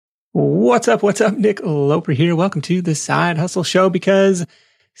What's up? What's up? Nick Loper here. Welcome to the Side Hustle Show, because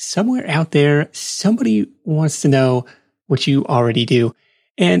somewhere out there, somebody wants to know what you already do.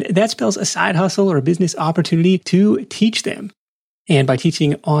 And that spells a side hustle or a business opportunity to teach them. And by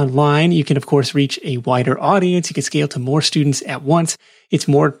teaching online, you can, of course, reach a wider audience. You can scale to more students at once. It's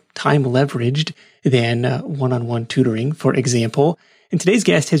more time leveraged than one-on-one tutoring, for example. And today's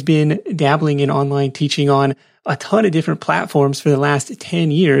guest has been dabbling in online teaching on a ton of different platforms for the last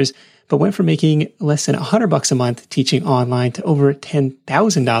 10 years, but went from making less than $100 a month teaching online to over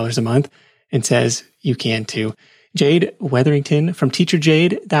 $10,000 a month, and says you can too. Jade Wetherington from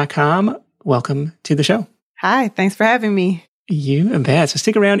TeacherJade.com. Welcome to the show. Hi, thanks for having me. You bet. So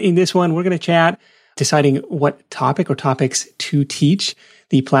stick around. In this one, we're going to chat deciding what topic or topics to teach,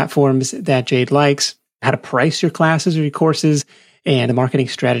 the platforms that Jade likes, how to price your classes or your courses, and the marketing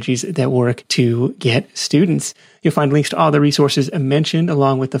strategies that work to get students. You'll find links to all the resources mentioned,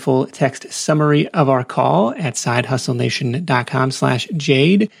 along with the full text summary of our call at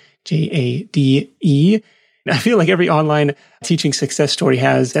sidehustlenation.com/Jade, Jade. I feel like every online teaching success story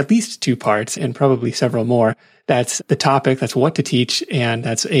has at least two parts and probably several more. That's the topic, that's what to teach, and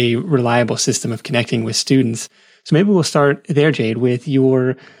that's a reliable system of connecting with students. So maybe we'll start there, Jade, with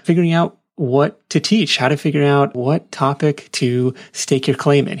your figuring out what to teach, how to figure out what topic to stake your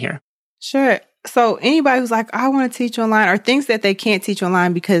claim in here. Sure. So anybody who's like, I want to teach online, or thinks that they can't teach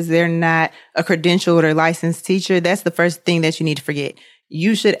online because they're not a credentialed or licensed teacher, that's the first thing that you need to forget.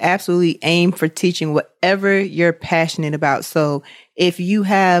 You should absolutely aim for teaching whatever you're passionate about. So if you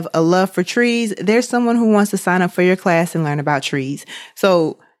have a love for trees, there's someone who wants to sign up for your class and learn about trees.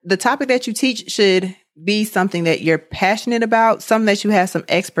 So the topic that you teach should be something that you're passionate about, something that you have some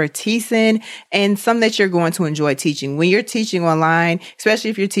expertise in, and something that you're going to enjoy teaching. When you're teaching online, especially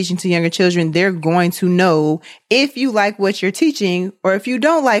if you're teaching to younger children, they're going to know if you like what you're teaching or if you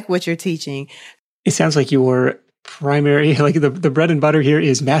don't like what you're teaching. It sounds like your primary, like the bread and butter here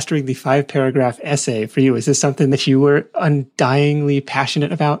is mastering the 5-paragraph essay for you. Is this something that you were undyingly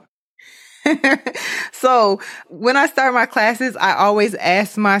passionate about? So when I start my classes, I always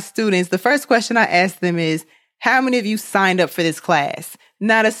ask my students, the first question I ask them is, how many of you signed up for this class?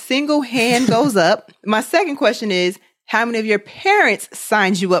 Not a single hand goes up. My second question is, how many of your parents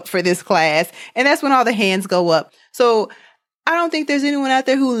signed you up for this class? And that's when all the hands go up. So I don't think there's anyone out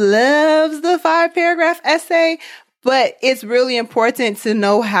there who loves the 5-paragraph essay, but it's really important to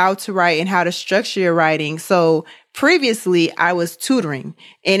know how to write and how to structure your writing. So previously, I was tutoring,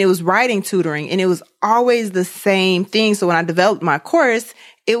 and it was writing tutoring, and it was always the same thing. So when I developed my course,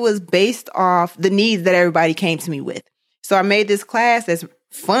 it was based off the needs that everybody came to me with. So I made this class that's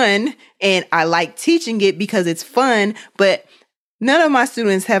fun, and I like teaching it because it's fun, but none of my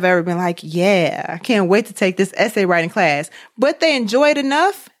students have ever been like, yeah, I can't wait to take this essay writing class. But they enjoy it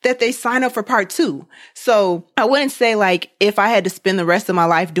enough that they sign up for part 2. So I wouldn't say like if I had to spend the rest of my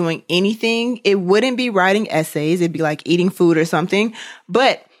life doing anything, it wouldn't be writing essays. It'd be like eating food or something.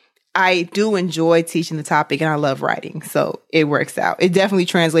 But I do enjoy teaching the topic and I love writing. So it works out. It definitely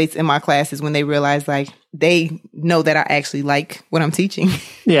translates in my classes when they realize like they know that I actually like what I'm teaching.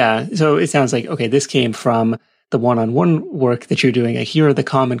 Yeah. So it sounds like, okay, this came from the one-on-one work that you're doing. Like, here are the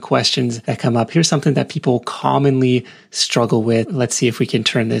common questions that come up. Here's something that people commonly struggle with. Let's see if we can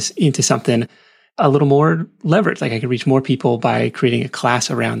turn this into something a little more leveraged. Like, I could reach more people by creating a class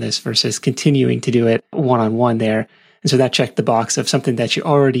around this versus continuing to do it one-on-one there. And so that checked the box of something that you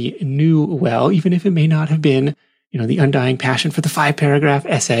already knew well, even if it may not have been, the undying passion for the 5-paragraph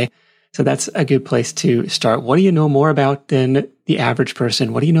essay. So that's a good place to start. What do you know more about than the average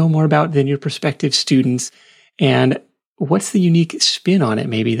person? What do you know more about than your prospective students? And what's the unique spin on it,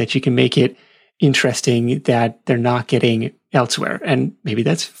 maybe, that you can make it interesting that they're not getting elsewhere? And maybe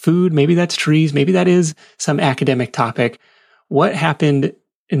that's food, maybe that's trees, maybe that is some academic topic. What happened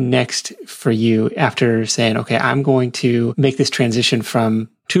next for you after saying, okay, I'm going to make this transition from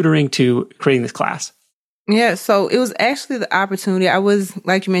tutoring to creating this class? Yeah, so it was actually the opportunity. I was,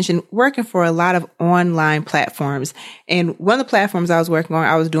 like you mentioned, working for a lot of online platforms. And one of the platforms I was working on,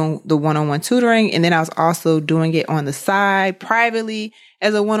 I was doing the one-on-one tutoring. And then I was also doing it on the side privately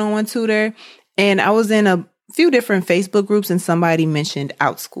as a one-on-one tutor. And I was in a few different Facebook groups and somebody mentioned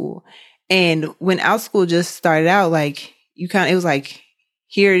OutSchool. And when OutSchool just started out, like it was like,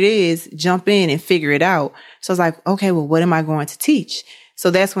 here it is, jump in and figure it out. So I was like, okay, well, what am I going to teach? So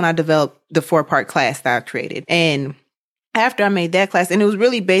that's when I developed the 4-part class that I created. And after I made that class, and it was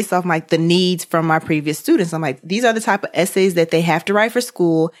really based off like the needs from my previous students. I'm like, these are the type of essays that they have to write for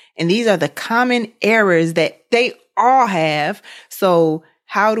school. And these are the common errors that they all have. So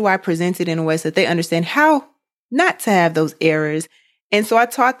how do I present it in a way so that they understand how not to have those errors? And so I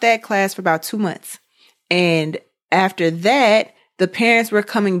taught that class for about 2 months. And after that, the parents were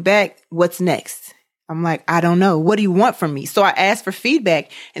coming back, what's next? I'm like, I don't know. What do you want from me? So I asked for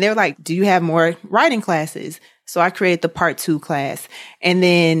feedback and they were like, do you have more writing classes? So I created the part 2 class. And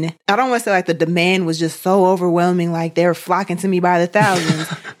then I don't want to say like the demand was just so overwhelming, like they were flocking to me by the thousands,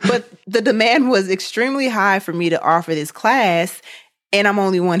 but the demand was extremely high for me to offer this class. And I'm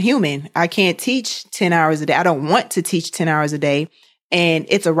only one human. I can't teach 10 hours a day. I don't want to teach 10 hours a day. And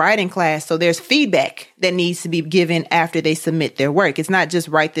it's a writing class. So there's feedback that needs to be given after they submit their work. It's not just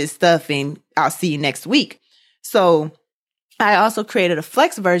write this stuff and I'll see you next week. So I also created a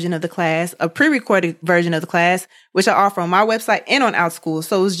flex version of the class, a pre-recorded version of the class, which I offer on my website and on OutSchool.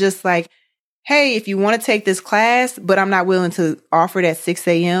 So it was just like, hey, if you want to take this class, but I'm not willing to offer it at 6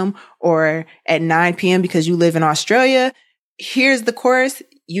 a.m. or at 9 p.m. because you live in Australia, here's the course.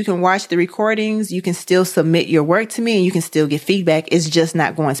 You can watch the recordings. You can still submit your work to me and you can still get feedback. It's just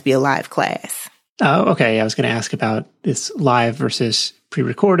not going to be a live class. Oh, okay. I was going to ask about this live versus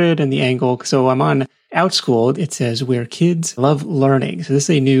pre-recorded and the angle. So I'm on OutSchool. It says where kids love learning. So this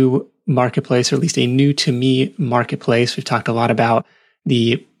is a new marketplace, or at least a new to me marketplace. We've talked a lot about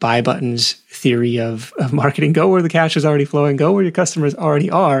the buy buttons theory of marketing. Go where the cash is already flowing. Go where your customers already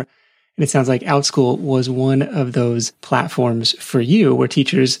are. And it sounds like OutSchool was one of those platforms for you where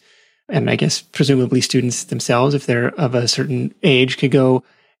teachers, and I guess presumably students themselves, if they're of a certain age, could go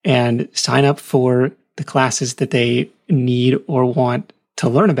and sign up for the classes that they need or want to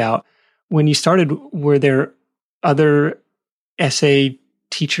learn about. When you started, were there other essay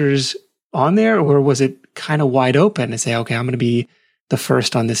teachers on there, or was it kind of wide open to say, okay, I'm going to be the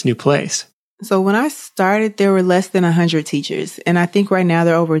first on this new place? So when I started, there were less than 100 teachers. And I think right now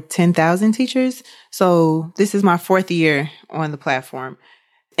there are over 10,000 teachers. So this is my 4th year on the platform.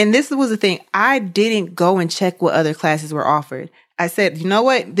 And this was the thing. I didn't go and check what other classes were offered. I said, you know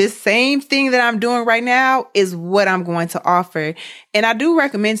what? This same thing that I'm doing right now is what I'm going to offer. And I do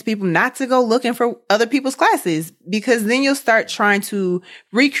recommend to people not to go looking for other people's classes, because then you'll start trying to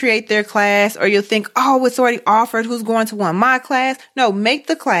recreate their class, or you'll think, oh, it's already offered. Who's going to want my class? No, make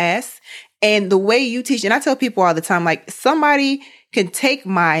the class. And the way you teach, and I tell people all the time, like, somebody can take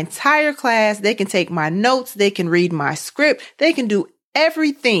my entire class, they can take my notes, they can read my script, they can do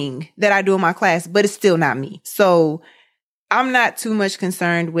everything that I do in my class, but it's still not me. So I'm not too much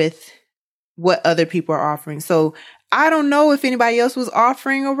concerned with what other people are offering. So I don't know if anybody else was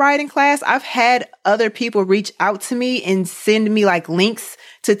offering a writing class. I've had other people reach out to me and send me like links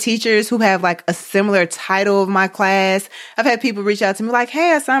to teachers who have like a similar title of my class. I've had people reach out to me like,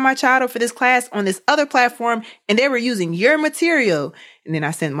 hey, I signed my child up for this class on this other platform and they were using your material. And then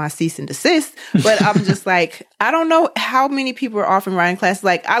I sent my cease and desist. But I'm just like, I don't know how many people are offering writing classes.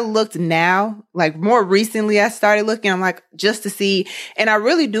 Like, I looked now, like more recently I started looking, I'm like, just to see. And I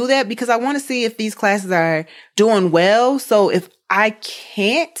really do that because I want to see if these classes are doing well. So if I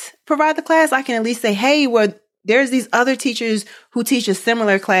can't provide the class, I can at least say, hey, well, there's these other teachers who teach a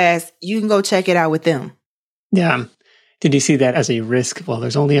similar class. You can go check it out with them. Yeah. Did you see that as a risk? Well,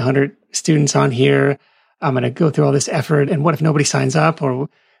 there's only 100 students on here. I'm going to go through all this effort. And what if nobody signs up? Or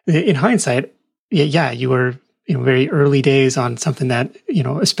in hindsight, yeah, you were very early days on something that,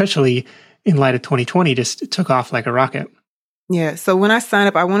 especially in light of 2020, just took off like a rocket. Yeah. So when I signed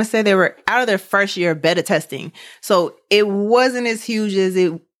up, I want to say they were out of their first year of beta testing. So it wasn't as huge as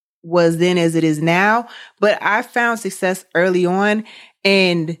it was then as it is now, but I found success early on,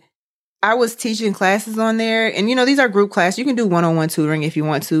 and I was teaching classes on there. And, these are group classes. You can do one-on-one tutoring if you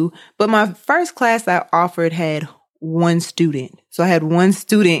want to. But my first class I offered had one student. So I had one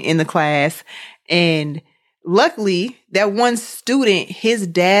student in the class. And luckily, that one student, his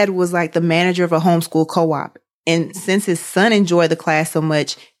dad was like the manager of a homeschool co-op. And since his son enjoyed the class so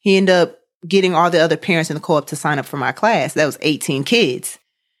much, he ended up getting all the other parents in the co-op to sign up for my class. That was 18 kids.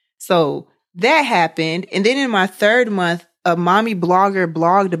 So that happened. And then in my 3rd month, a mommy blogger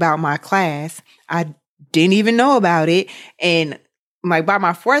blogged about my class. I didn't even know about it. And by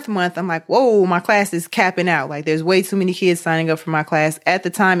my 4th month, I'm like, whoa, my class is capping out. Like, there's way too many kids signing up for my class. At the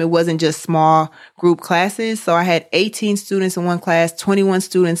time, it wasn't just small group classes. So I had 18 students in one class, 21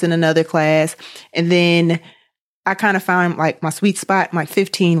 students in another class. And then I kind of found like my sweet spot, like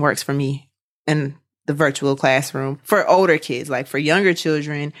 15 works for me in the virtual classroom for older kids. Like for younger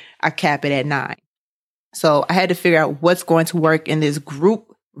children, I cap it at 9. So I had to figure out what's going to work in this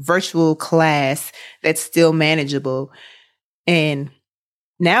group virtual class that's still manageable. And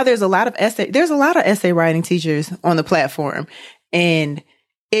now there's a lot of essay writing teachers on the platform, and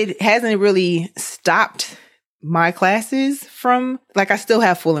it hasn't really stopped my classes from, like, I still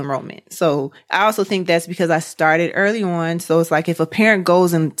have full enrollment. So I also think that's because I started early on. So it's like if a parent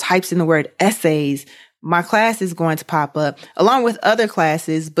goes and types in the word essays, my class is going to pop up along with other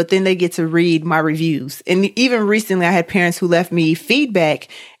classes, but then they get to read my reviews. And even recently I had parents who left me feedback,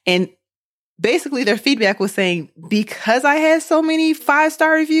 and basically their feedback was saying because I had so many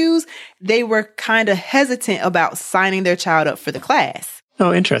 5-star reviews, they were kind of hesitant about signing their child up for the class.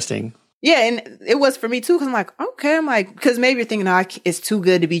 Oh, interesting. Yeah, and it was for me too, because I'm like, okay, because maybe you're thinking, oh, it's too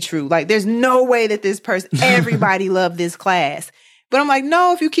good to be true. Like, there's no way that this person, everybody loved this class. But I'm like,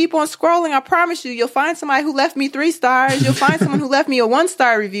 no, if you keep on scrolling, I promise you'll find somebody who left me 3 stars. You'll find someone who left me a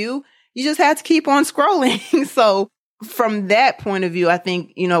 1-star review. You just have to keep on scrolling. So from that point of view, I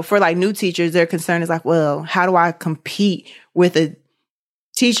think, for like new teachers, their concern is like, well, how do I compete with a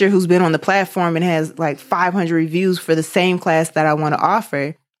teacher who's been on the platform and has like 500 reviews for the same class that I want to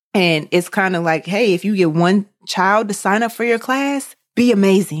offer? And it's kind of like, hey, if you get one child to sign up for your class, be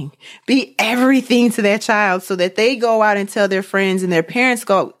amazing. Be everything to that child so that they go out and tell their friends and their parents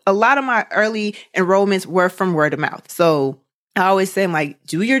go. A lot of my early enrollments were from word of mouth. So I always say, I'm like,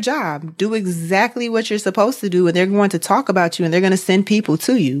 do your job. Do exactly what you're supposed to do. And they're going to talk about you and they're going to send people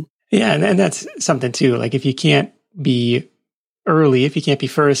to you. Yeah. And that's something too. Like if you can't be early, if you can't be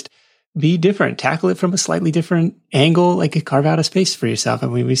first, be different, tackle it from a slightly different angle, like carve out a space for yourself. I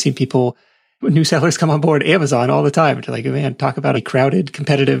mean, we've seen people, new sellers come on board Amazon all the time. They're like, man, talk about a crowded,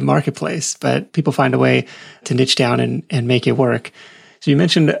 competitive marketplace, but people find a way to niche down and make it work. So you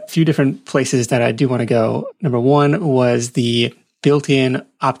mentioned a few different places that I do want to go. Number one was the built-in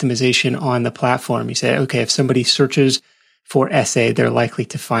optimization on the platform. You said, okay, if somebody searches for essay, they're likely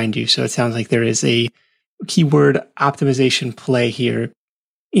to find you. So it sounds like there is a keyword optimization play here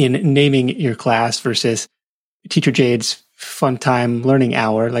in naming your class versus Teacher Jade's fun time learning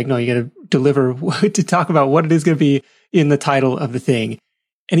hour. Like, no, you got to deliver to talk about what it is going to be in the title of the thing.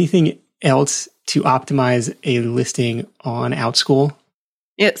 Anything else to optimize a listing on OutSchool?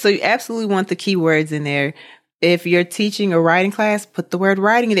 Yeah, so you absolutely want the keywords in there. If you're teaching a writing class, put the word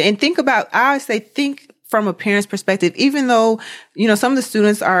writing in there. And I always say, think from a parent's perspective, even though, some of the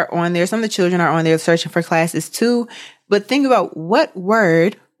students are on there, some of the children are on there searching for classes too. But think about what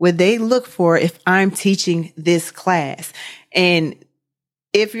word would they look for if I'm teaching this class? And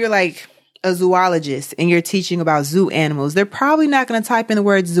if you're like a zoologist and you're teaching about zoo animals, they're probably not going to type in the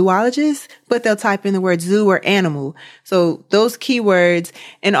word zoologist, but they'll type in the word zoo or animal. So those keywords,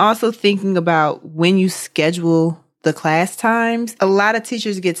 and also thinking about when you schedule the class times. A lot of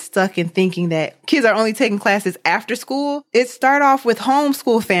teachers get stuck in thinking that kids are only taking classes after school. It start off with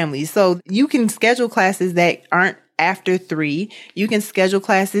homeschool families. So you can schedule classes that aren't after 3. You can schedule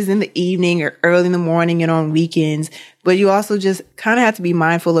classes in the evening or early in the morning and on weekends, but you also just kind of have to be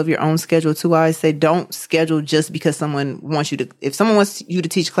mindful of your own schedule too. I always say, don't schedule just because someone wants you to. If someone wants you to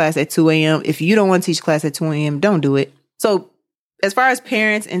teach class at 2 a.m., if you don't want to teach class at 2 a.m., don't do it. So as far as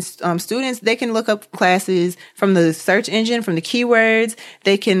parents and students, they can look up classes from the search engine, from the keywords.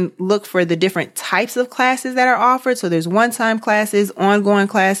 They can look for the different types of classes that are offered. So there's one-time classes, ongoing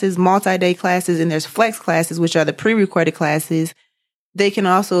classes, multi-day classes, and there's flex classes, which are the pre-recorded classes. They can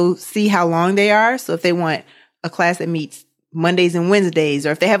also see how long they are. So if they want a class that meets Mondays and Wednesdays,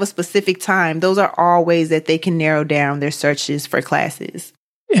 or if they have a specific time, those are all ways that they can narrow down their searches for classes.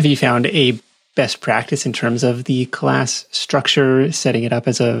 Have you found a best practice in terms of the class structure, setting it up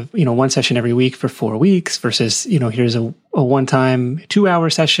as a, one session every week for 4 weeks versus, here's a one-time 2-hour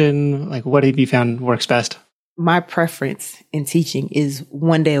session? Like, what have you found works best? My preference in teaching is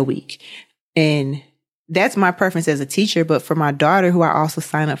 1 day a week. And that's my preference as a teacher. But for my daughter, who I also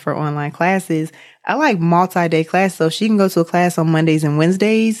sign up for online classes, I like multi-day class. So if she can go to a class on Mondays and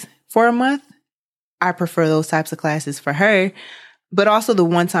Wednesdays for a month, I prefer those types of classes for her. But also the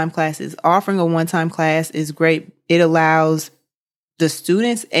one-time classes. Offering a one-time class is great. It allows the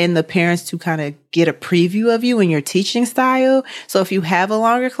students and the parents to kind of get a preview of you and your teaching style. So if you have a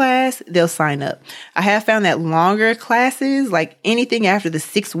longer class, they'll sign up. I have found that longer classes, like anything after the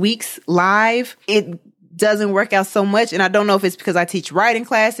 6 weeks live, it doesn't work out so much. And I don't know if it's because I teach writing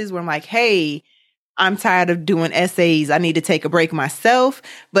classes where I'm like, hey, I'm tired of doing essays. I need to take a break myself.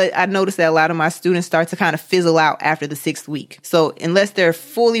 But I noticed that a lot of my students start to kind of fizzle out after the 6th week. So unless they're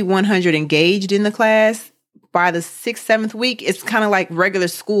fully 100 engaged in the class, by the 6th, 7th week, it's kind of like regular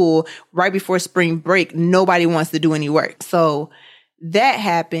school right before spring break. Nobody wants to do any work. So that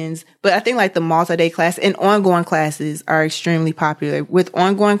happens. But I think like the multi-day class and ongoing classes are extremely popular. With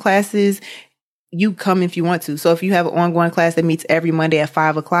ongoing classes, you come if you want to. So if you have an ongoing class that meets every Monday at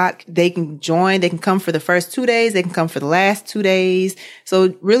 5:00, they can join. They can come for the first 2 days. They can come for the last 2 days. So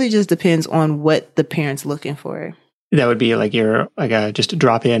it really just depends on what the parent's looking for. That would be like just a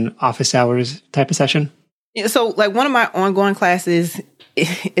drop-in office hours type of session? Yeah, so like one of my ongoing classes,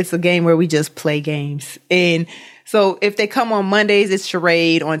 it's a game where we just play games. And so if they come on Mondays, it's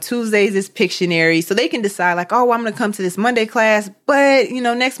charade. On Tuesdays, it's Pictionary. So they can decide like, oh, I'm going to come to this Monday class, but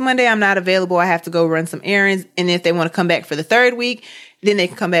next Monday I'm not available. I have to go run some errands. And if they want to come back for the third week, then they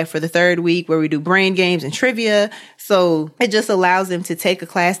can come back for the third week where we do brain games and trivia. So it just allows them to take a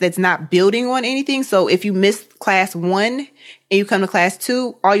class that's not building on anything. So if you missed class 1 and you come to class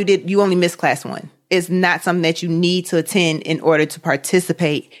 2, you only missed class 1. It's not something that you need to attend in order to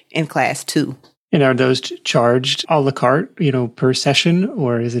participate in class 2. And are those charged a la carte, per session,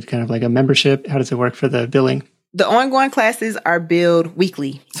 or is it kind of like a membership? How does it work for the billing? The ongoing classes are billed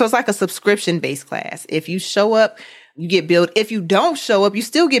weekly. So it's like a subscription-based class. If you show up, you get billed. If you don't show up, you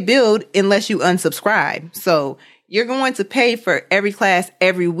still get billed unless you unsubscribe. So you're going to pay for every class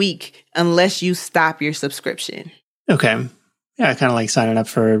every week unless you stop your subscription. Okay. Yeah, kind of like signing up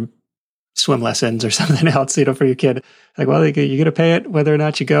for swim lessons or something else, for your kid. Like, well, you're going to pay it whether or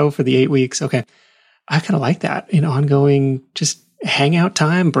not you go for the 8 weeks. Okay. I kind of like that. Ongoing just hangout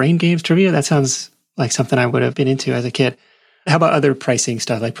time, brain games, trivia. That sounds like something I would have been into as a kid. How about other pricing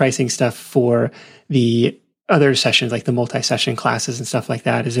stuff, like pricing stuff for the other sessions, like the multi-session classes and stuff like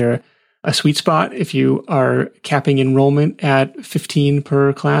that? Is there a sweet spot if you are capping enrollment at 15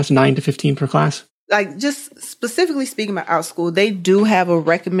 per class, 9 to 15 per class? Like just specifically speaking about OutSchool, they do have a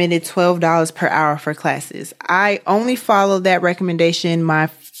recommended $12 per hour for classes. I only followed that recommendation my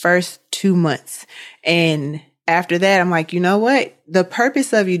first 2 months. And after that, I'm like, you know what? The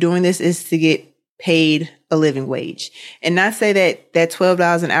purpose of you doing this is to get paid a living wage. And not say that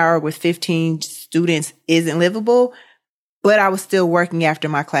 $12 an hour with 15 students isn't livable, but I was still working after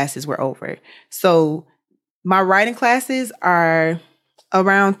my classes were over. So my writing classes are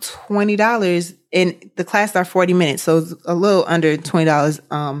around $20 and the classes are 40 minutes. So it's a little under $20.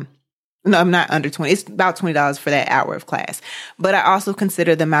 No, I'm not under 20. It's about $20 for that hour of class. But I also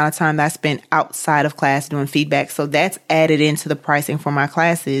consider the amount of time that I spent outside of class doing feedback. So that's added into the pricing for my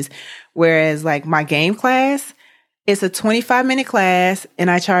classes. Whereas like my game class, it's a 25-minute class and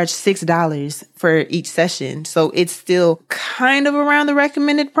I charge $6 for each session. So it's still kind of around the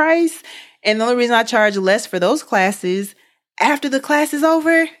recommended price. And the only reason I charge less for those classes, after the class is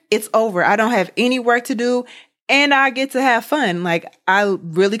over, it's over. I don't have any work to do and I get to have fun. Like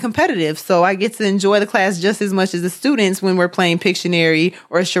I'm really competitive. So I get to enjoy the class just as much as the students when we're playing Pictionary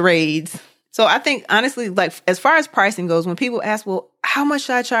or charades. So I think honestly, like as far as pricing goes, when people ask, well, how much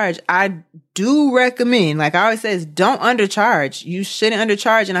should I charge? I do recommend, like I always say, is don't undercharge. You shouldn't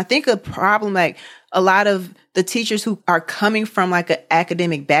undercharge. And I think a problem, like a lot of the teachers who are coming from like an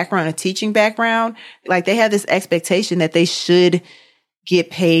academic background, a teaching background, like they have this expectation that they should get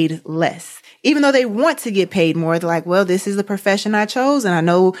paid less. Even though they want to get paid more, they're like, well, this is the profession I chose. And I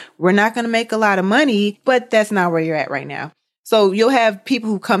know we're not going to make a lot of money, but that's not where you're at right now. So you'll have people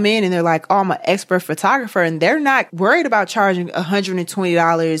who come in and they're like, oh, I'm an expert photographer. And they're not worried about charging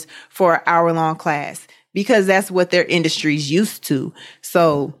 $120 for an hour-long class because that's what their industry's used to.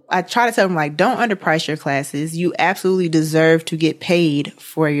 So I try to tell them, like, don't underprice your classes. You absolutely deserve to get paid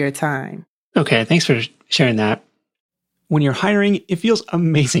for your time. Okay, thanks for sharing that. When you're hiring, it feels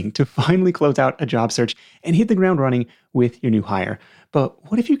amazing to finally close out a job search and hit the ground running with your new hire.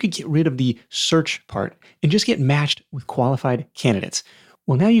 But what if you could get rid of the search part and just get matched with qualified candidates?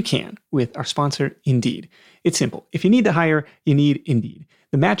 Well, now you can with our sponsor, Indeed. It's simple. If you need to hire, you need Indeed.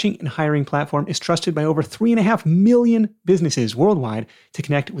 The matching and hiring platform is trusted by over 3.5 million businesses worldwide to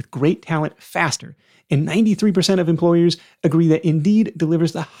connect with great talent faster. And 93% of employers agree that Indeed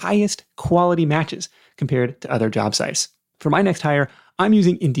delivers the highest quality matches compared to other job sites. For my next hire, I'm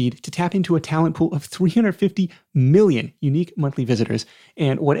using Indeed to tap into a talent pool of 350 million unique monthly visitors.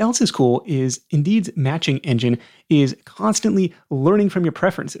 And what else is cool is Indeed's matching engine is constantly learning from your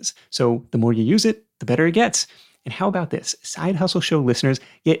preferences. So the more you use it, the better it gets. And how about this? Side Hustle Show listeners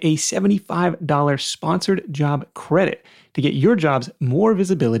get a $75 sponsored job credit to get your jobs more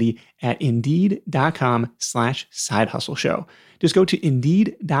visibility at Indeed.com/sidehustleshow. Just go to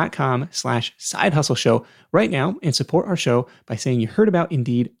Indeed.com/sidehustleshow right now and support our show by saying you heard about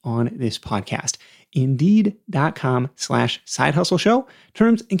Indeed on this podcast. Indeed.com/sidehustleshow.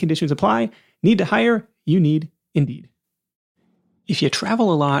 Terms and conditions apply. Need to hire? You need Indeed. If you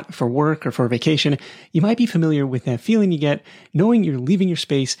travel a lot for work or for vacation, you might be familiar with that feeling you get knowing you're leaving your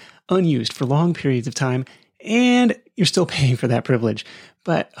space unused for long periods of time and you're still paying for that privilege.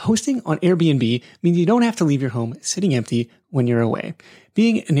 But hosting on Airbnb means you don't have to leave your home sitting empty when you're away.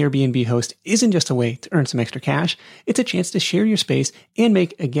 Being an Airbnb host isn't just a way to earn some extra cash. It's a chance to share your space and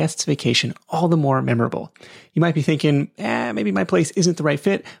make a guest's vacation all the more memorable. You might be thinking, maybe my place isn't the right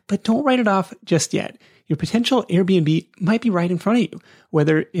fit, but don't write it off just yet. Your potential Airbnb might be right in front of you.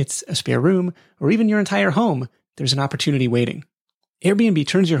 Whether it's a spare room or even your entire home, there's an opportunity waiting. Airbnb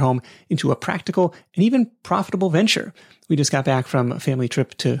turns your home into a practical and even profitable venture. We just got back from a family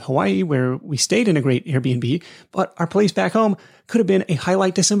trip to Hawaii where we stayed in a great Airbnb, but our place back home could have been a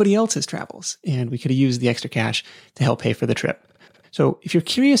highlight to somebody else's travels, and we could have used the extra cash to help pay for the trip. So if you're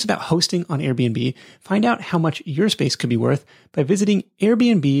curious about hosting on Airbnb, find out how much your space could be worth by visiting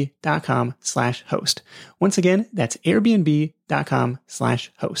airbnb.com/host. Once again, that's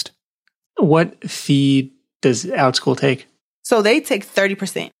airbnb.com/host. What fee does OutSchool take? So they take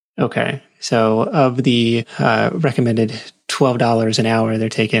 30%. Okay. So of the recommended $12 an hour, they're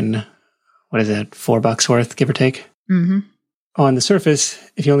taking, what is that, $4 worth, give or take? Mm-hmm. On the surface,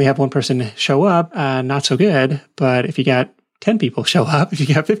 if you only have one person show up, not so good. But if you got 10 people show up, if you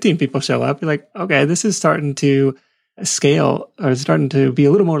got 15 people show up, you're like, okay, this is starting to scale or starting to be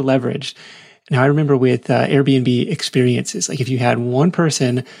a little more leveraged. Now, I remember with Airbnb experiences, like if you had one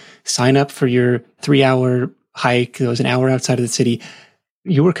person sign up for your 3-hour hike, it was an hour outside of the city,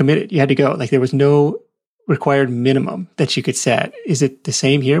 you were committed. You had to go. Like there was no required minimum that you could set. Is it the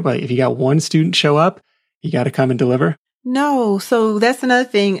same here? But if you got one student show up, you got to come and deliver? No. So that's another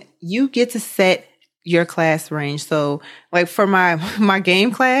thing. You get to set your class range. So like for my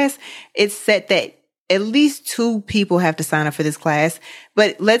game class, it's set that at least 2 people have to sign up for this class.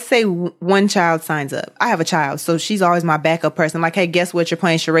 But let's say one child signs up. I have a child, so she's always my backup person. Like, hey, guess what? You're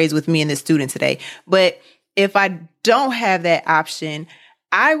playing charades with me and this student today. But if I don't have that option,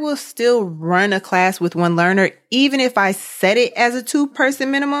 I will still run a class with one learner, even if I set it as a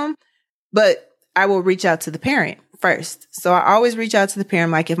 2-person minimum, but I will reach out to the parent first. So I always reach out to the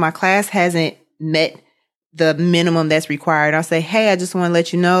parent. Like if my class hasn't met the minimum that's required, I'll say, hey, I just want to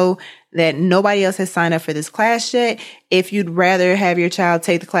let you know that nobody else has signed up for this class yet. If you'd rather have your child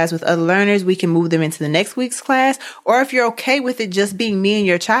take the class with other learners, we can move them into the next week's class. Or if you're okay with it just being me and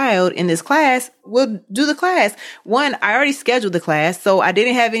your child in this class, we'll do the class. One, I already scheduled the class, so I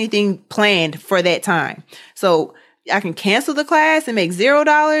didn't have anything planned for that time. So I can cancel the class and make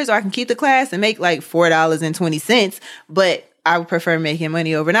 $0, or I can keep the class and make like $4.20. But I would prefer making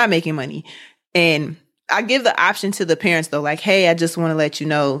money over not making money. And I give the option to the parents though, like, hey, I just want to let you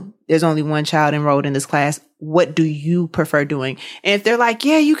know there's only one child enrolled in this class. What do you prefer doing? And if they're like,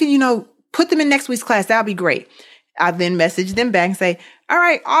 yeah, you can, put them in next week's class, that'll be great. I then message them back and say, all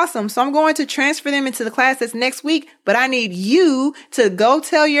right, awesome. So I'm going to transfer them into the class that's next week, but I need you to go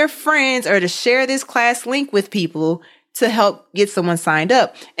tell your friends or to share this class link with people to help get someone signed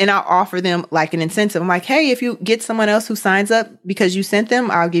up. And I'll offer them like an incentive. I'm like, hey, if you get someone else who signs up because you sent them,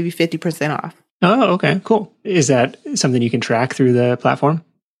 I'll give you 50% off. Oh, okay, cool. Is that something you can track through the platform?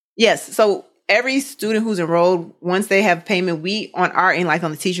 Yes. So every student who's enrolled, once they have payment, we on our end, like on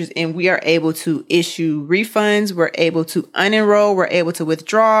the teachers end, we are able to issue refunds. We're able to unenroll. We're able to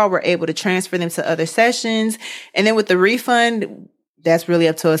withdraw. We're able to transfer them to other sessions. And then with the refund, that's really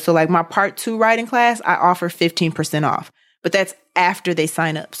up to us. So like my part 2 writing class, I offer 15% off, but that's after they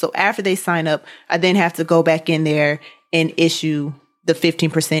sign up. So after they sign up, I then have to go back in there and issue the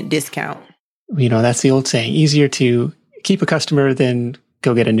 15% discount. That's the old saying, easier to keep a customer than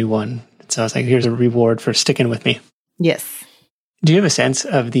go get a new one. So it's like, here's a reward for sticking with me. Yes. Do you have a sense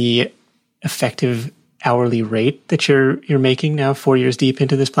of the effective hourly rate that you're making now 4 years deep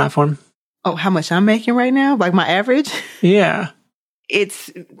into this platform? Oh, how much I'm making right now? Like my average? Yeah. It's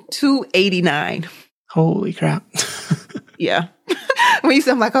 $289. Holy crap. Yeah.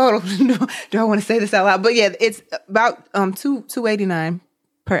 I'm like, oh, do I want to say this out loud? But yeah, it's about $289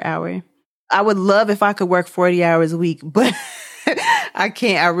 per hour. I would love if I could work 40 hours a week, but I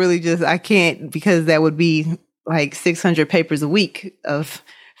can't. I can't, because that would be like 600 papers a week of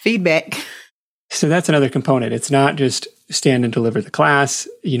feedback. So that's another component. It's not just stand and deliver the class,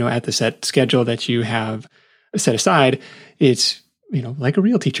 at the set schedule that you have set aside. It's, like a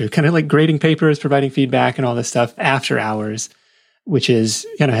real teacher, kind of like grading papers, providing feedback and all this stuff after hours, which is,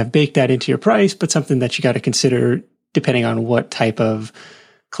 have baked that into your price, but something that you got to consider depending on what type of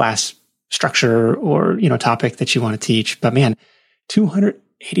class structure or, topic that you want to teach. But man,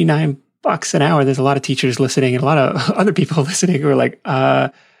 $289 an hour. There's a lot of teachers listening and a lot of other people listening who are like,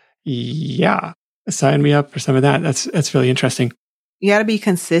 yeah, sign me up for some of that. That's really interesting. You got to be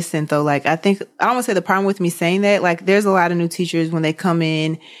consistent though. Like I don't want to say the problem with me saying that, like there's a lot of new teachers when they come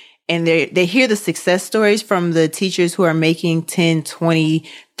in and they hear the success stories from the teachers who are making $10, $20,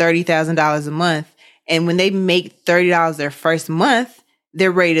 $30,000 a month. And when they make $30 their first month,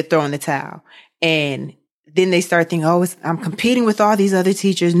 they're ready to throw in the towel. And then they start thinking, oh, I'm competing with all these other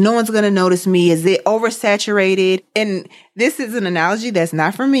teachers. No one's going to notice me. Is it oversaturated? And this is an analogy that's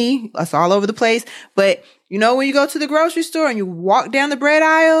not for me. It's all over the place. But you know, when you go to the grocery store and you walk down the bread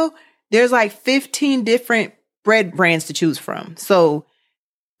aisle, there's like 15 different bread brands to choose from. So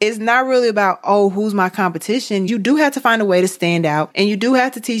it's not really about, oh, who's my competition? You do have to find a way to stand out, and you do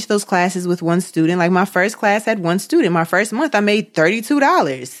have to teach those classes with one student. Like my first class had one student. My first month, I made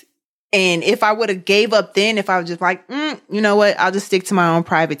 $32. And if I would have gave up then, if I was just like, you know what, I'll just stick to my own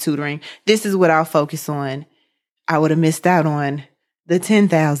private tutoring. This is what I'll focus on. I would have missed out on the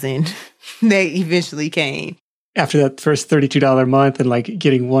 10,000 that eventually came. After that first $32 month and like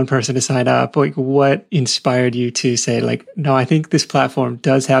getting one person to sign up, like what inspired you to say like, no, I think this platform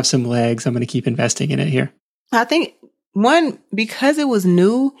does have some legs. I'm going to keep investing in it here. I think one, because it was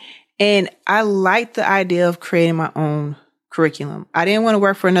new and I liked the idea of creating my own curriculum. I didn't want to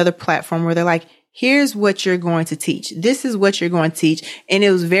work for another platform where they're like, here's what you're going to teach. This is what you're going to teach. And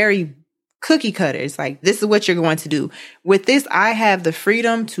it was very cookie cutter. It's like, this is what you're going to do. With this, I have the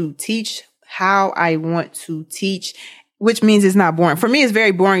freedom to teach how I want to teach, which means it's not boring. For me, it's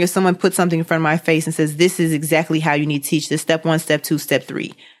very boring if someone puts something in front of my face and says, this is exactly how you need to teach this, step 1, step 2, step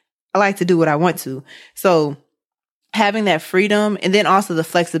 3. I like to do what I want to. So having that freedom, and then also the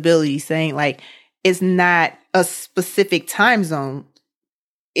flexibility, saying like, it's not a specific time zone.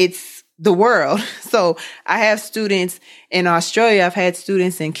 It's the world. So I have students in Australia. I've had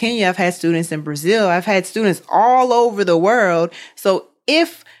students in Kenya. I've had students in Brazil. I've had students all over the world. So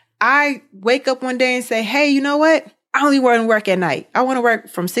if I wake up one day and say, hey, you know what? I only want to work at night. I want to work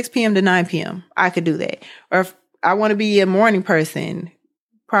from 6 p.m. to 9 p.m. I could do that. Or if I want to be a morning person,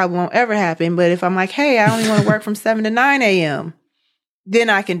 probably won't ever happen. But if I'm like, hey, I only want to work from 7 to 9 a.m., then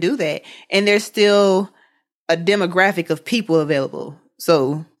I can do that. And there's still a demographic of people available.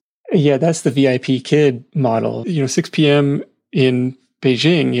 So yeah, that's the VIP kid model. 6 p.m. in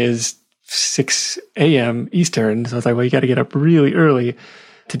Beijing is 6 a.m. Eastern. So it's like, well, you got to get up really early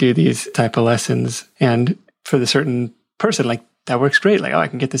to do these type of lessons. And for the certain person, like that works great. Like, oh, I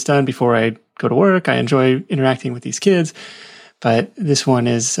can get this done before I go to work. I enjoy interacting with these kids. But this one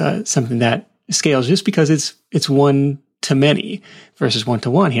is something that scales just because it's one to many versus one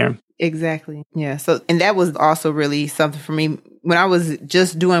to one here. Exactly. Yeah. So, and that was also really something for me. When I was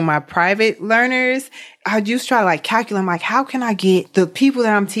just doing my private learners, I just try to like calculate, I'm like, how can I get the people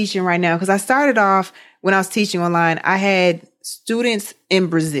that I'm teaching right now? Because I started off when I was teaching online, I had students in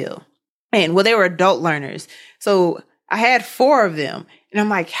Brazil, and well, they were adult learners. So I had 4 of them, and I'm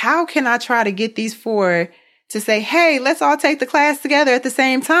like, how can I try to get these 4 to say, hey, let's all take the class together at the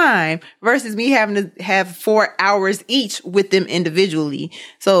same time versus me having to have 4 hours each with them individually.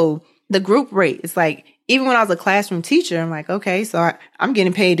 So the group rate, it's like, even when I was a classroom teacher, I'm like, okay, so I'm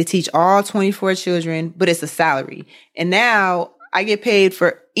getting paid to teach all 24 children, but it's a salary. And now I get paid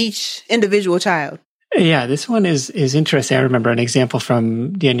for each individual child. Yeah, this one is interesting. I remember an example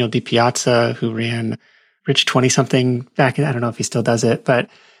from Daniel Di Piazza, who ran Rich 20-something back in, I don't know if he still does it, but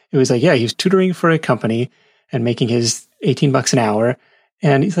it was like, yeah, he was tutoring for a company and making his $18 an hour.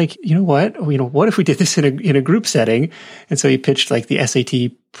 And he's like, you know what? What if we did this in a group setting? And so he pitched like the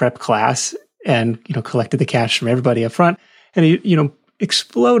SAT prep class and, collected the cash from everybody up front. And he,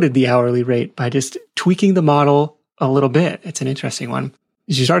 exploded the hourly rate by just tweaking the model a little bit. It's an interesting one.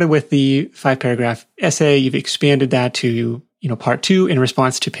 You started with the 5-paragraph essay. You've expanded that to, part 2 in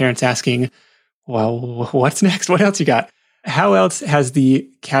response to parents asking, well, what's next? What else you got? How else has the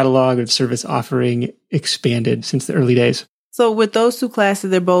catalog of service offering expanded since the early days? So with those 2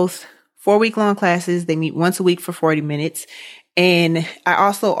 classes, they're both 4-week-long classes. They meet once a week for 40 minutes. And I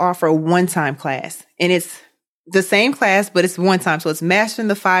also offer a one-time class. And it's the same class, but it's one time. So it's mastering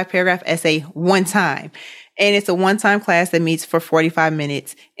the 5-paragraph essay one time. And it's a one-time class that meets for 45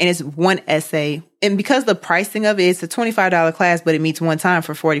 minutes. And it's one essay. And because the pricing of it, it's a $25 class, but it meets one time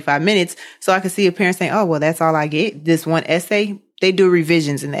for 45 minutes. So I could see a parent saying, oh, well, that's all I get. This one essay, they do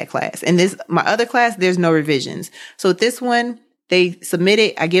revisions in that class. And my other class, there's no revisions. So with this one, they submit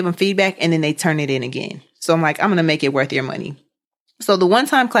it, I give them feedback, and then they turn it in again. So I'm like, I'm going to make it worth your money. So the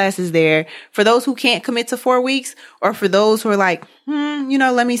one-time class is there for those who can't commit to 4 weeks, or for those who are like,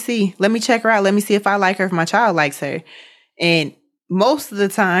 let me see. Let me check her out. Let me see if I like her, if my child likes her. And most of the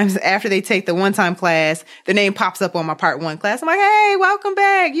times after they take the one-time class, their name pops up on my part 1 class. I'm like, hey, welcome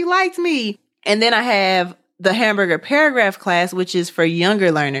back. You liked me. And then I have the hamburger paragraph class, which is for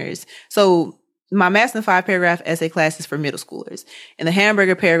younger learners. So my Master in 5 Paragraph essay class is for middle schoolers. And the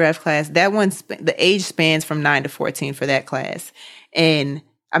Hamburger Paragraph class, that one, the age spans from 9 to 14 for that class. And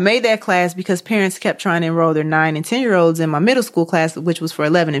I made that class because parents kept trying to enroll their 9 and 10-year-olds in my middle school class, which was for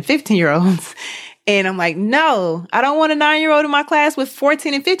 11 and 15-year-olds. And I'm like, no, I don't want a 9-year-old in my class with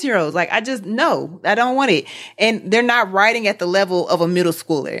 14 and 15-year-olds. Like, no, I don't want it. And they're not writing at the level of a middle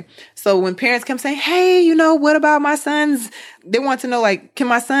schooler. So when parents come saying, hey, what about my sons? They want to know, like, can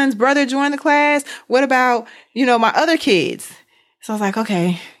my son's brother join the class? What about, my other kids? So I was like,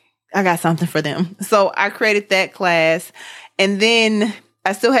 okay, I got something for them. So I created that class. And then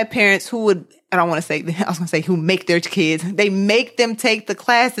I still had parents who would, I was going to say who make their kids. They make them take the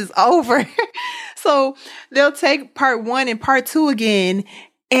classes over. So they'll take part 1 and part 2 again.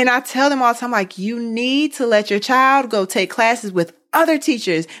 And I tell them all the time, like, you need to let your child go take classes with other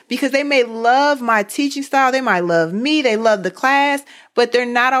teachers because they may love my teaching style. They might love me. They love the class, but they're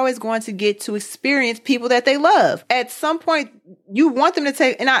not always going to get to experience people that they love. At some point, you want them to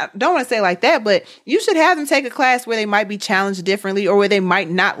take, and I don't want to say like that, but you should have them take a class where they might be challenged differently or where they might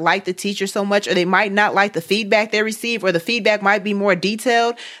not like the teacher so much, or they might not like the feedback they receive, or the feedback might be more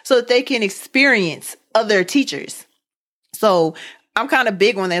detailed so that they can experience other teachers. So I'm kind of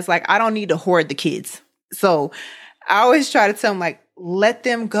big on that. It's like, I don't need to hoard the kids. So I always try to tell them, like, let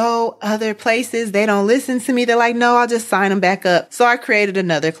them go other places. They don't listen to me. They're like, no, I'll just sign them back up. So I created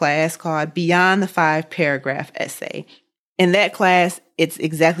another class called Beyond the 5 Paragraph Essay. In that class, it's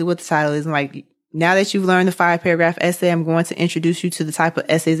exactly what the title is. I'm like, now that you've learned the 5 paragraph essay, I'm going to introduce you to the type of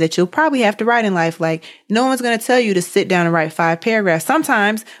essays that you'll probably have to write in life. Like, no one's going to tell you to sit down and write 5 paragraphs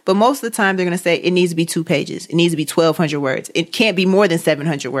sometimes, but most of the time they're going to say it needs to be 2 pages. It needs to be 1,200 words. It can't be more than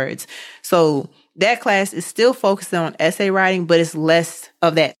 700 words. So that class is still focused on essay writing, but it's less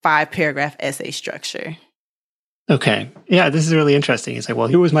of that 5 paragraph essay structure. Okay. Yeah, this is really interesting. It's like, well,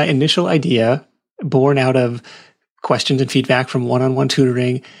 here was my initial idea born out of questions and feedback from one-on-one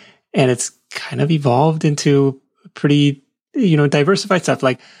tutoring, and it's kind of evolved into pretty, diversified stuff,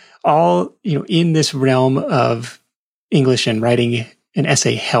 like all, in this realm of English and writing an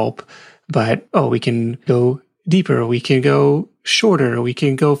essay help. But, we can go deeper. We can go shorter. We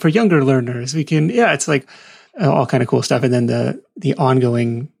can go for younger learners. It's like all kind of cool stuff. And then the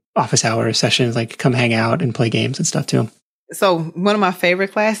ongoing office hour sessions, like come hang out and play games and stuff too. So one of my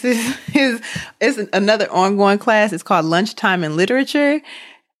favorite classes is another ongoing class. It's called Lunchtime in Literature.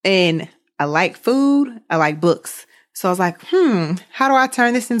 And I like food. I like books. So I was like, how do I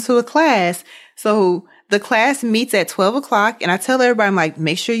turn this into a class? So the class meets at 12 o'clock and I tell everybody, I'm like,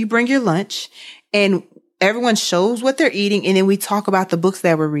 make sure you bring your lunch, and everyone shows what they're eating. And then we talk about the books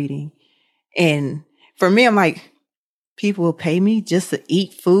that we're reading. And for me, I'm like, people will pay me just to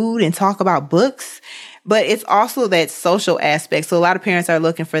eat food and talk about books. But it's also that social aspect. So a lot of parents are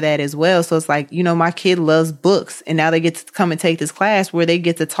looking for that as well. So it's like, my kid loves books, and now they get to come and take this class where they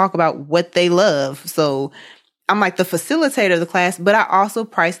get to talk about what they love. So I'm like the facilitator of the class, but I also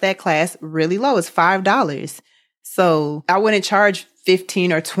price that class really low. It's $5. So I wouldn't charge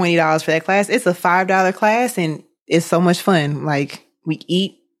 $15 or $20 for that class. It's a $5 class, and it's so much fun. Like, we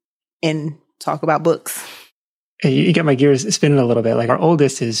eat and talk about books. You get my gears spinning a little bit. Like, our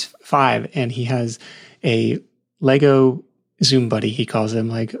oldest is 5, and he has a Lego Zoom buddy, he calls him,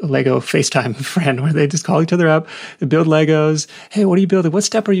 like a Lego FaceTime friend, where they just call each other up, they build Legos. Hey, what are you building? What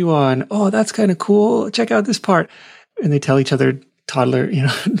step are you on? Oh, that's kind of cool. Check out this part. And they tell each other toddler,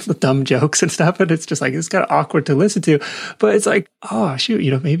 dumb jokes and stuff. And it's just like, it's kind of awkward to listen to. But it's like, oh,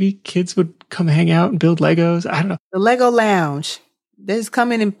 shoot, maybe kids would come hang out and build Legos. I don't know. The Lego Lounge. They just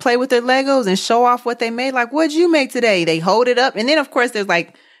come in and play with their Legos and show off what they made. Like, what'd you make today? They hold it up. And then, of course, there's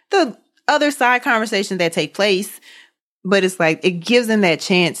like the other side conversations that take place. But it's like, it gives them that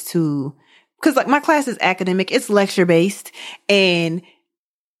chance to, because like my class is academic, it's lecture based. And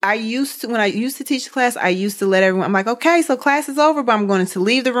when I used to teach the class, I used to let everyone, I'm like, okay, so class is over, but I'm going to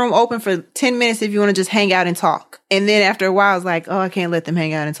leave the room open for 10 minutes if you want to just hang out and talk. And then after a while, I was like, oh, I can't let them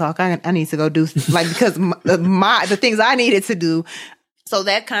hang out and talk. I need to go do, like, because the things I needed to do. So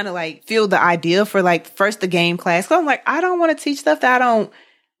that kind of like fueled the idea for like first the game class. So I'm like, I don't want to teach stuff that I don't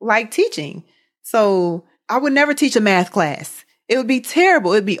like teaching. So I would never teach a math class. It would be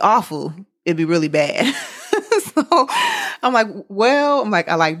terrible. It'd be awful. It'd be really bad. So I'm like,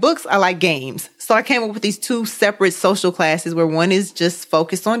 I like books. I like games. So I came up with these 2 separate social classes where one is just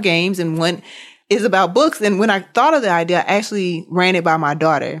focused on games and one is about books. And when I thought of the idea, I actually ran it by my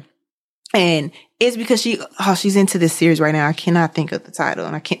daughter. And it's because she's into this series right now. I cannot think of the title.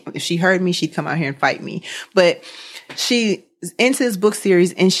 And if she heard me, she'd come out here and fight me. But she is into this book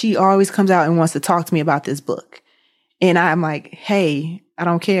series, and she always comes out and wants to talk to me about this book. And I'm like, hey, I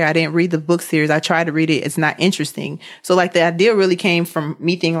don't care. I didn't read the book series. I tried to read it. It's not interesting. So like the idea really came from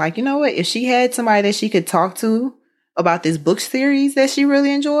me thinking like, you know what? If she had somebody that she could talk to about this book series that she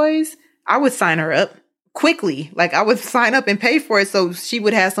really enjoys, I would sign her up quickly. Like I would sign up and pay for it so she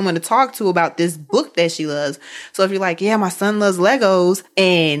would have someone to talk to about this book that she loves. So if you're like, yeah, my son loves Legos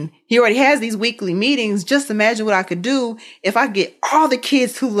and he already has these weekly meetings, just imagine what I could do if I get all the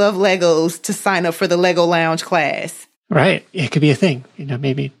kids who love Legos to sign up for the Lego Lounge class. Right. It could be a thing,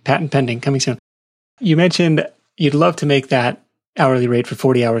 maybe patent pending coming soon. You mentioned you'd love to make that hourly rate for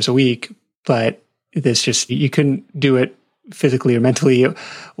 40 hours a week, but you couldn't do it physically or mentally,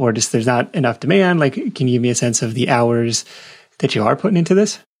 or just there's not enough demand. Like, can you give me a sense of the hours that you are putting into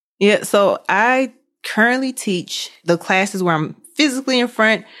this? Yeah. So I currently teach the classes where I'm physically in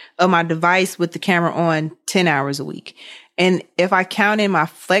front of my device with the camera on 10 hours a week. And if I count in my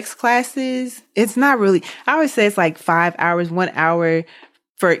flex classes, it's not really, I always say it's like 5 hours, 1 hour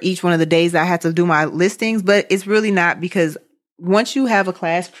for each one of the days I have to do my listings, but it's really not, because once you have a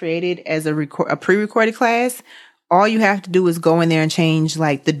class created as a pre-recorded class, all you have to do is go in there and change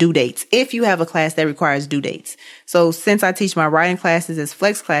like the due dates if you have a class that requires due dates. So since I teach my writing classes as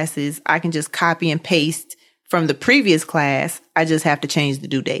flex classes, I can just copy and paste from the previous class. I just have to change the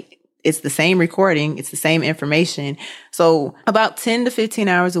due date. It's the same recording. It's the same information. So about 10 to 15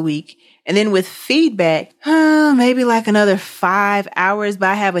 hours a week. And then with feedback, maybe like another 5 hours, but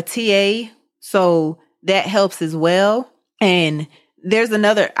I have a TA. So that helps as well. And there's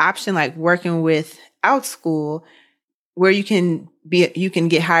another option like working with OutSchool where you can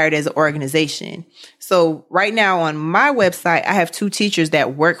get hired as an organization. So right now on my website, I have 2 teachers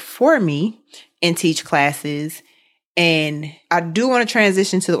that work for me and teach classes. And I do want to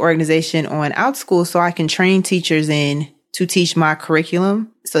transition to the organization on OutSchool so I can train teachers in to teach my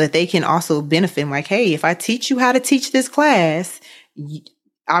curriculum so that they can also benefit. Like, hey, if I teach you how to teach this class,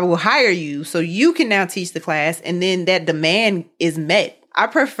 I will hire you so you can now teach the class. And then that demand is met. I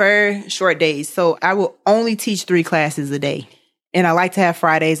prefer short days. So I will only teach 3 classes a day. And I like to have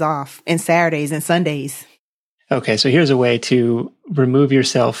Fridays off and Saturdays and Sundays. Okay. So here's a way to remove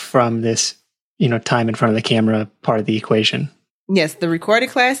yourself from this time in front of the camera part of the equation. Yes, the recorded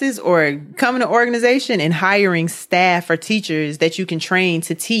classes or coming to organization and hiring staff or teachers that you can train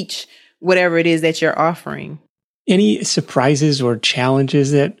to teach whatever it is that you're offering. Any surprises or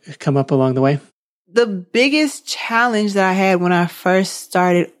challenges that come up along the way? The biggest challenge that I had when I first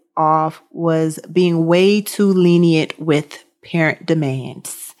started off was being way too lenient with parent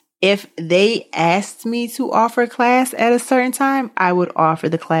demands. If they asked me to offer a class at a certain time, I would offer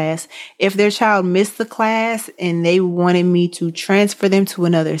the class. If their child missed the class and they wanted me to transfer them to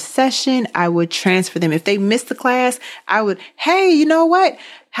another session, I would transfer them. If they missed the class, I would, hey, you know what?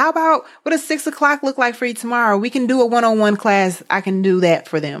 What does 6 o'clock look like for you tomorrow? We can do a one-on-one class. I can do that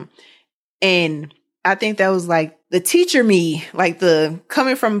for them. And I think that was like the teacher me, like the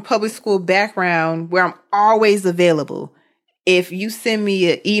coming from public school background where I'm always available. If you send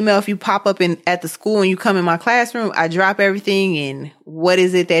me an email, if you pop up at the school and you come in my classroom, I drop everything and what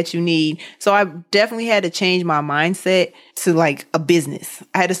is it that you need? So I definitely had to change my mindset to like a business.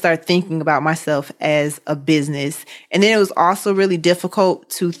 I had to start thinking about myself as a business. And then it was also really difficult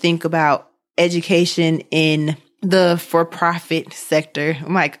to think about education in the for-profit sector.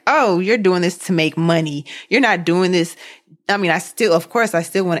 I'm like, oh, you're doing this to make money. You're not doing this. I mean, I still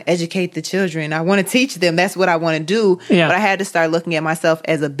want to educate the children. I want to teach them. That's what I want to do. Yeah. But I had to start looking at myself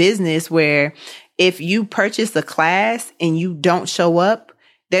as a business where if you purchase a class and you don't show up,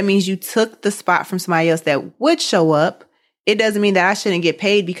 that means you took the spot from somebody else that would show up. It doesn't mean that I shouldn't get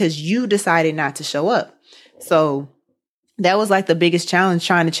paid because you decided not to show up. So that was like the biggest challenge,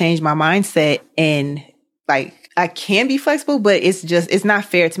 trying to change my mindset. And like, I can be flexible, but it's not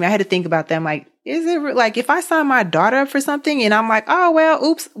fair to me. I had to think about that. I'm like, is it like if I sign my daughter up for something and I'm like, oh, well,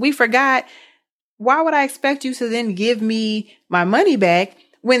 oops, we forgot. Why would I expect you to then give me my money back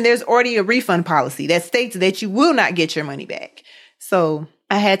when there's already a refund policy that states that you will not get your money back? So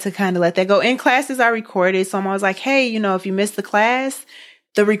I had to kind of let that go. In classes I recorded. So I was like, hey, if you missed the class,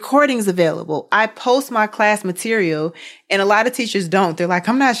 the recording's available. I post my class material and a lot of teachers don't. They're like,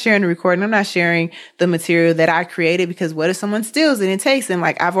 I'm not sharing the recording. I'm not sharing the material that I created because what if someone steals it and takes it? And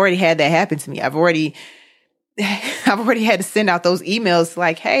like, I've already had that happen to me. I've already had to send out those emails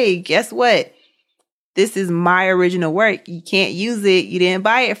like, hey, guess what? This is my original work. You can't use it. You didn't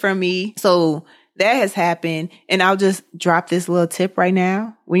buy it from me. So that has happened. And I'll just drop this little tip right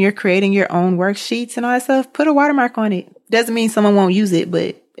now. When you're creating your own worksheets and all that stuff, put a watermark on it. Doesn't mean someone won't use it,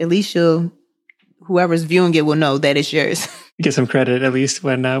 but at least whoever's viewing it will know that it's yours. Get some credit at least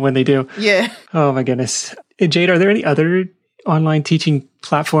when they do. Yeah. Oh my goodness. Jade, are there any other online teaching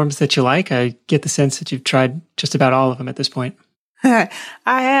platforms that you like? I get the sense that you've tried just about all of them at this point. I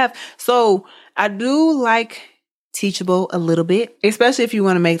have. So I do like Teachable a little bit, especially if you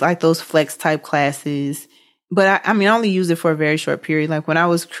want to make like those flex type classes. But I only use it for a very short period. Like when I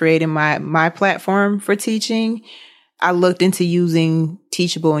was creating my platform for teaching, I looked into using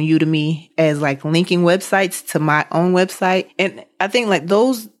Teachable and Udemy as like linking websites to my own website. And I think like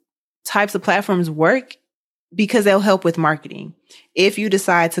those types of platforms work because they'll help with marketing. If you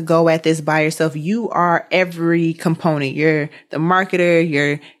decide to go at this by yourself, you are every component. You're the marketer,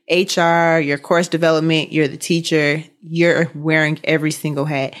 you're HR, your course development, you're the teacher, you're wearing every single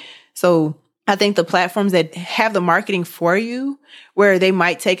hat. So I think the platforms that have the marketing for you, where they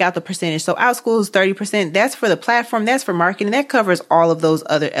might take out the percentage. So OutSchool is 30%. That's for the platform. That's for marketing. That covers all of those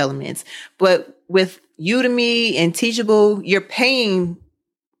other elements. But with Udemy and Teachable, you're paying,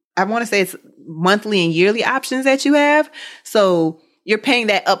 I want to say it's monthly and yearly options that you have. So you're paying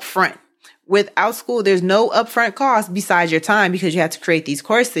that upfront. With OutSchool, there's no upfront cost besides your time because you have to create these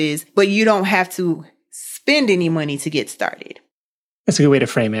courses, but you don't have to spend any money to get started. That's a good way to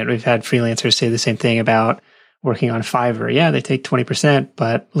frame it. We've had freelancers say the same thing about working on Fiverr. Yeah, they take 20%,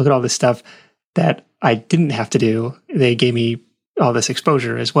 but look at all this stuff that I didn't have to do. They gave me all this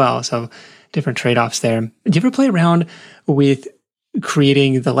exposure as well. So different trade-offs there. Do you ever play around with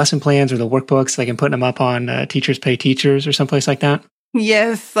creating the lesson plans or the workbooks, like and putting them up on Teachers Pay Teachers or someplace like that?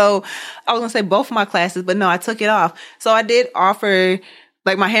 Yes. So I was going to say both of my classes, but no, I took it off. So I did offer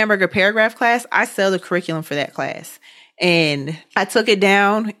like my hamburger paragraph class. I sell the curriculum for that class. And I took it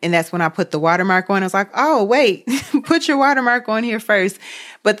down, and that's when I put the watermark on. I was like, oh, wait, put your watermark on here first.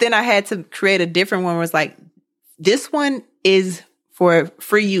 But then I had to create a different one where it's like, this one is for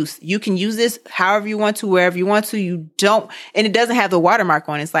free use. You can use this however you want to, wherever you want to. You don't, and it doesn't have the watermark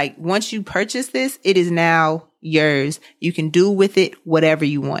on. It's like, once you purchase this, it is now yours. You can do with it whatever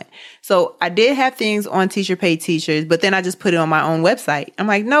you want. So I did have things on Teacher Pay Teachers, but then I just put it on my own website. I'm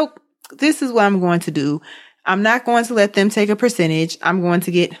like, nope, this is what I'm going to do. I'm not going to let them take a percentage. I'm going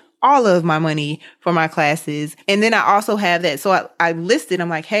to get all of my money for my classes. And then I also have that. So I listed, I'm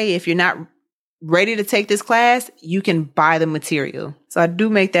like, hey, if you're not ready to take this class, you can buy the material. So I do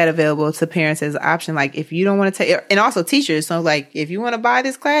make that available to parents as an option. Like if you don't want to take it, and also teachers. So like if you want to buy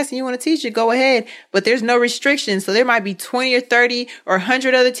this class and you want to teach it, go ahead. But there's no restrictions. So there might be 20 or 30 or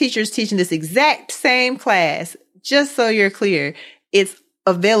 100 other teachers teaching this exact same class. Just so you're clear, it's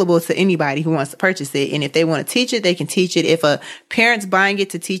available to anybody who wants to purchase it. And if they want to teach it, they can teach it. If a parent's buying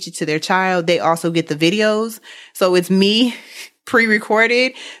it to teach it to their child, they also get the videos. So it's me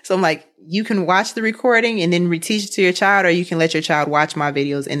pre-recorded. So I'm like, you can watch the recording and then reteach it to your child, or you can let your child watch my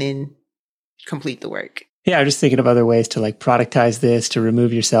videos and then complete the work. Yeah, I'm just thinking of other ways to like productize this, to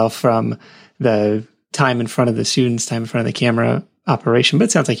remove yourself from the time in front of the students, time in front of the camera operation. But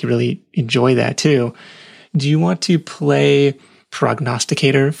it sounds like you really enjoy that too. Do you want to play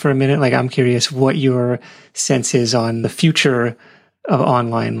prognosticator for a minute? Like, I'm curious what your sense is on the future of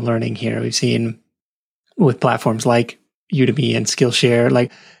online learning here. We've seen with platforms like Udemy and Skillshare,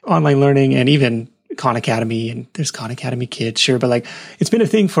 like online learning, and even Khan Academy, and there's Khan Academy Kids, sure, but like it's been a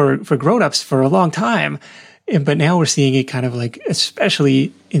thing for grown-ups for a long time. But now we're seeing it kind of like,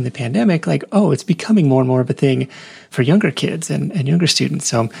 especially in the pandemic, like, oh, it's becoming more and more of a thing for younger kids and younger students.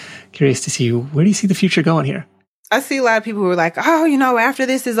 So I'm curious to see, where do you see the future going here? I see a lot of people who are like, oh, after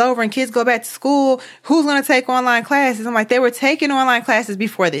this is over and kids go back to school, who's going to take online classes? I'm like, they were taking online classes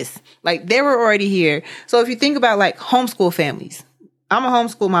before this. Like, they were already here. So if you think about like homeschool families, I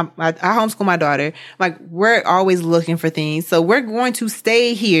homeschool my daughter. Like, we're always looking for things. So we're going to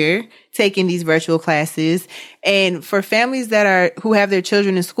stay here taking these virtual classes. And for families who have their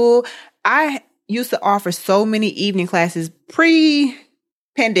children in school, I used to offer so many evening classes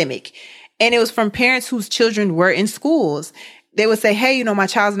pre-pandemic. And it was from parents whose children were in schools. They would say, hey, my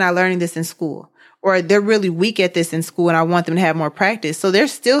child's not learning this in school, or they're really weak at this in school and I want them to have more practice. So they're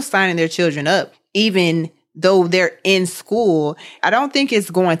still signing their children up, even though they're in school. I don't think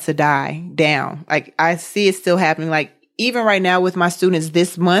it's going to die down. Like, I see it still happening. Like, even right now with my students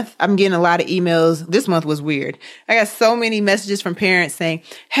this month, I'm getting a lot of emails. This month was weird. I got so many messages from parents saying,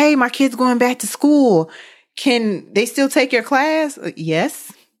 hey, my kid's going back to school. Can they still take your class?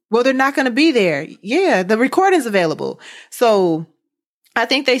 Yes. Well, they're not going to be there. Yeah, the recording's available. So I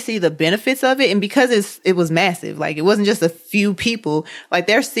think they see the benefits of it. And because it was massive, like it wasn't just a few people, like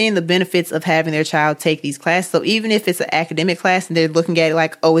they're seeing the benefits of having their child take these classes. So even if it's an academic class and they're looking at it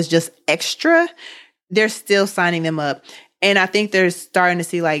like, oh, it's just extra, they're still signing them up. And I think they're starting to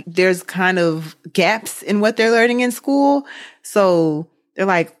see like there's kind of gaps in what they're learning in school. So they're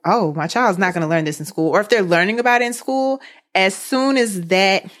like, oh, my child's not going to learn this in school. Or if they're learning about it in school, as soon as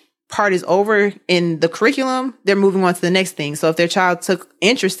that part is over in the curriculum, they're moving on to the next thing. So if their child took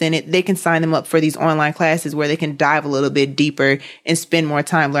interest in it, they can sign them up for these online classes where they can dive a little bit deeper and spend more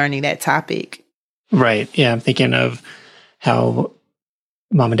time learning that topic. Right. Yeah. I'm thinking of how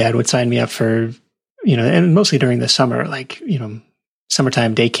mom and dad would sign me up for, and mostly during the summer, like,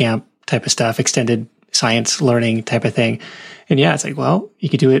 summertime day camp type of stuff, extended science learning type of thing. And yeah, it's like, well, you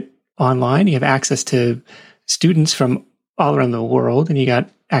could do it online. You have access to students from all around the world, and you got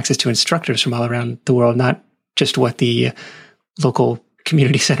access to instructors from all around the world, not just what the local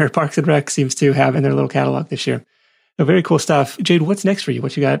community center, Parks and Rec, seems to have in their little catalog this year. So very cool stuff. Jade, what's next for you?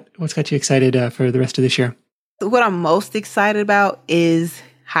 What's got you excited for the rest of this year? What I'm most excited about is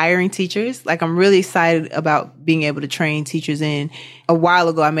hiring teachers. Like, I'm really excited about being able to train teachers in. A while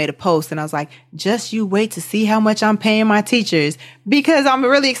ago, I made a post and I was like, just you wait to see how much I'm paying my teachers, because I'm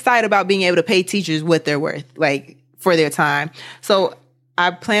really excited about being able to pay teachers what they're worth, like, for their time. So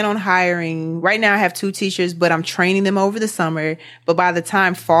I plan on hiring, right now I have 2 teachers, but I'm training them over the summer. But by the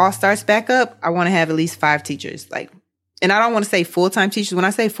time fall starts back up, I want to have at least 5 teachers. And I don't want to say full-time teachers. When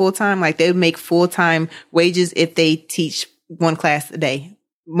I say full-time, like, they would make full-time wages if they teach 1 class a day,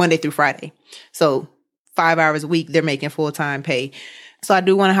 Monday through Friday. So 5 hours a week, they're making full-time pay. So I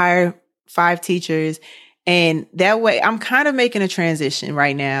do want to hire 5 teachers. And that way, I'm kind of making a transition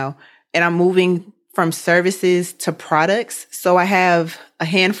right now, and I'm moving from services to products. So I have a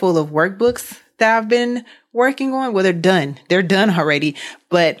handful of workbooks that I've been working on. Well, they're done. They're done already,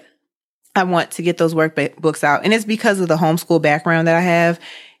 but I want to get those workbooks out. And it's because of the homeschool background that I have.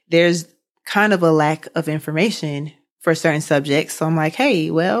 There's kind of a lack of information for certain subjects. So I'm like, hey,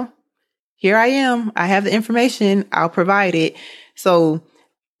 well, here I am. I have the information. I'll provide it. So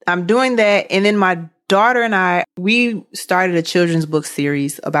I'm doing that. And then my daughter and we started a children's book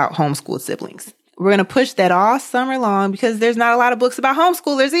series about homeschooled siblings. We're going to push that all summer long because there's not a lot of books about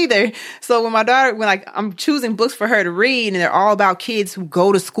homeschoolers either. So when my daughter, I'm choosing books for her to read, and they're all about kids who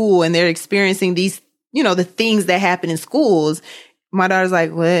go to school and they're experiencing these, the things that happen in schools. My daughter's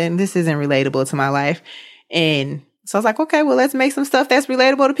like, well, this isn't relatable to my life. And so I was like, okay, well, let's make some stuff that's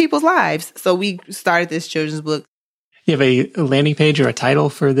relatable to people's lives. So we started this children's book. You have a landing page or a title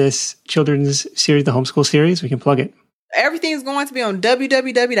for this children's series, the homeschool series? We can plug it. Everything is going to be on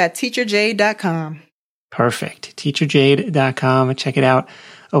www.teacherjade.com. Perfect. Teacherjade.com. Check it out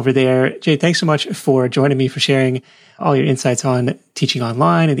over there. Jade, thanks so much for joining me, for sharing all your insights on teaching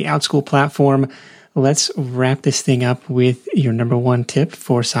online and the OutSchool platform. Let's wrap this thing up with your number 1 tip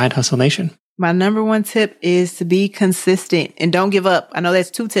for Side Hustle Nation. My number 1 tip is to be consistent and don't give up. I know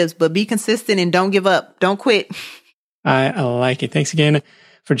that's 2 tips, but be consistent and don't give up. Don't quit. I like it. Thanks again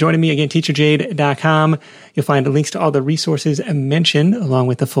for joining me. Again, teacherjade.com. You'll find links to all the resources mentioned, along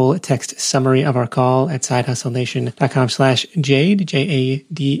with the full text summary of our call at sidehustlenation.com/Jade,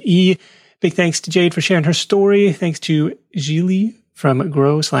 Jade. Big thanks to Jade for sharing her story. Thanks to Gili from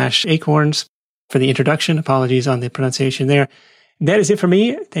Grow/Acorns for the introduction. Apologies on the pronunciation there. That is it for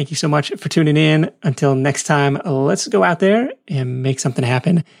me. Thank you so much for tuning in. Until next time, let's go out there and make something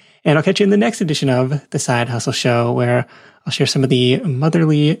happen. And I'll catch you in the next edition of The Side Hustle Show, where I'll share some of the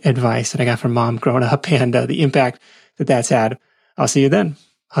motherly advice that I got from mom growing up and the impact that that's had. I'll see you then.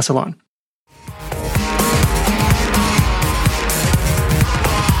 Hustle on.